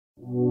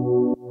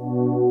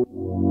Hello,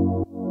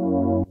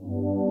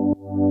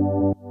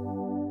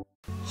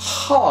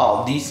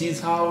 this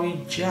is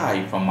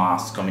Jai from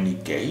Ask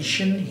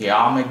Communication. Here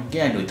I'm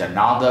again with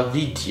another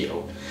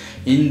video.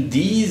 In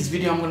this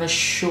video I'm going to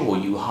show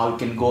you how you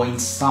can go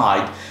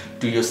inside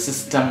to your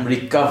system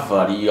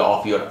recovery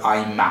of your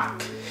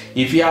iMac.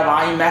 If you have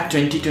iMac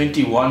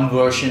 2021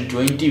 version,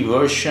 20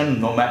 version,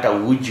 no matter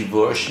which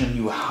version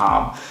you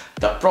have,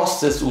 the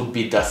process would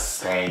be the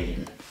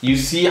same. You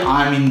see,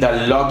 I'm in the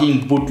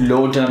login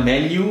bootloader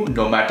menu.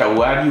 No matter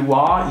where you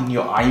are in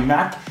your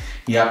iMac,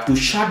 you have to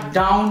shut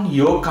down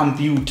your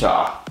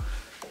computer.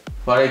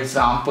 For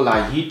example,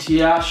 I hit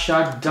here,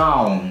 shut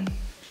down.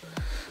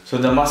 So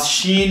the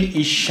machine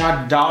is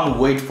shut down.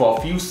 Wait for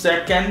a few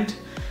seconds.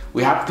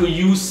 We have to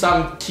use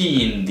some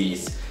key in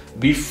this.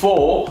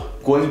 Before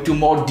going to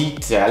more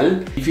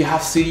detail, if you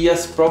have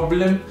serious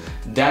problem,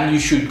 then you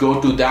should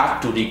go to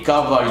that to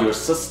recover your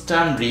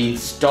system,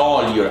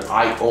 reinstall your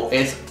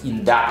iOS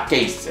in that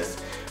cases.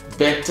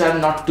 Better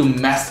not to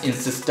mess in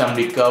system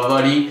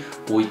recovery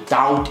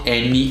without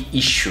any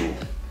issue.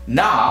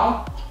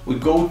 Now we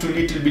go to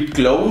little bit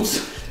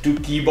close to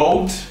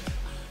keyboard.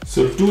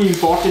 So two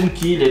important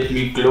key, let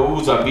me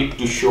close a bit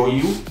to show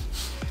you.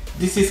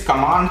 This is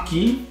command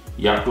key.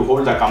 You have to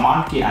hold the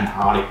command key and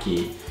R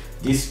key.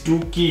 These two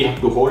keys you have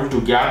to hold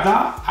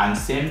together, and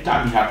same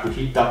time you have to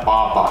hit the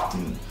power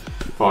button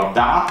for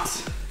that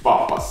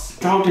purpose.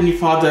 Without any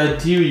further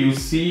ado, you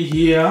see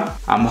here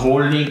I'm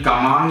holding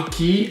command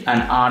key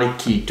and R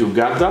key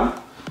together,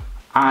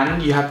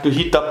 and you have to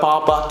hit the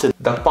power button.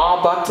 The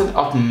power button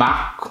of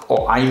Mac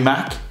or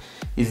iMac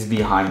is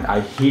behind.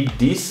 I hit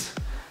this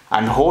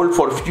and hold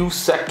for a few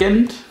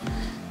seconds.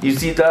 You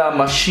see the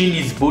machine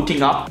is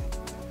booting up.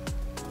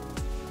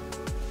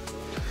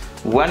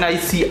 When I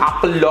see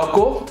Apple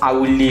logo, I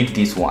will leave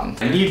this one.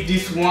 I leave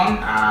this one,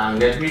 and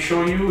let me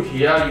show you.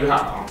 Here you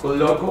have Apple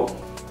logo.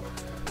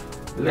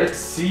 Let's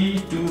see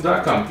to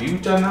the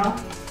computer now.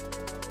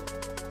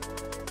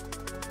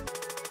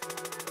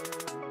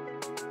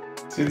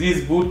 So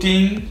this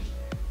booting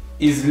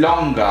is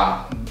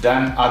longer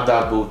than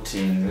other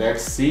booting.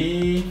 Let's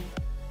see.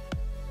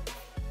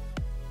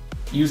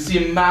 You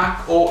see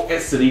Mac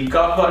OS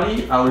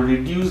recovery. I will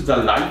reduce the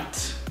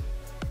light.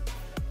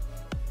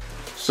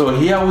 So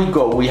here we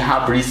go. We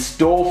have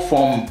restore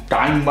from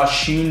time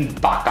machine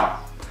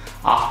backup.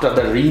 After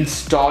the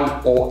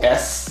reinstall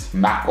OS,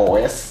 Mac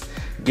OS,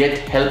 get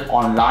help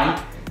online,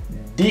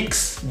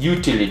 Dix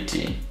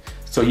utility.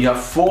 So you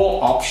have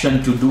 4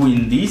 options to do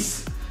in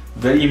this.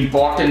 Very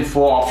important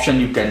 4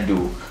 options you can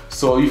do.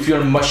 So if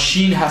your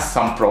machine has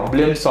some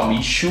problem, some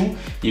issue,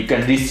 you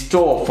can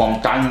restore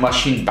from time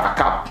machine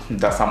backup,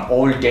 that's some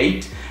old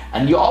date.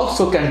 And you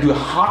also can do a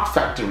hard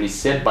factory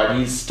reset by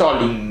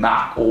installing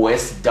Mac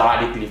OS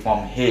directly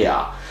from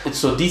here.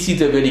 So this is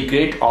a very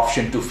great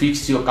option to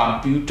fix your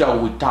computer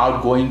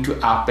without going to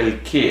Apple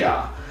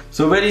Care.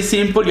 So very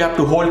simple, you have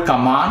to hold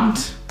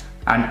Command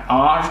and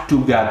R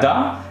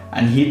together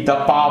and hit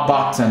the power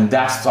button.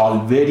 That's all,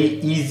 very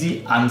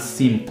easy and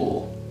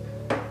simple.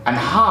 And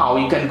how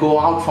you can go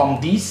out from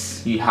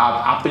this, you have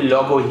Apple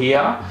logo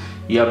here,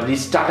 you have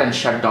restart and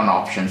shutdown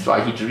option. So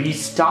I hit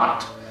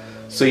restart.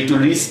 So it will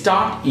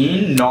restart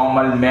in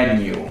normal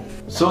menu.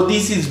 So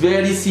this is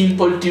very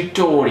simple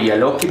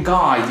tutorial. Okay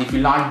guys, if you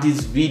like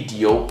this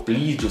video,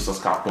 please do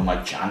subscribe to my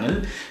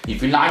channel.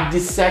 If you like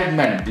this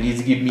segment,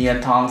 please give me a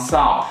thumbs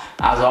up.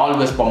 As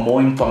always, for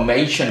more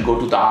information, go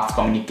to the Ask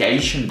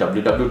Communication,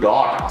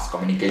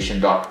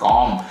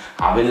 www.askcommunication.com.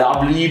 Have a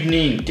lovely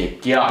evening.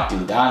 Take care.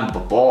 Till then,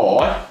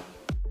 bye-bye.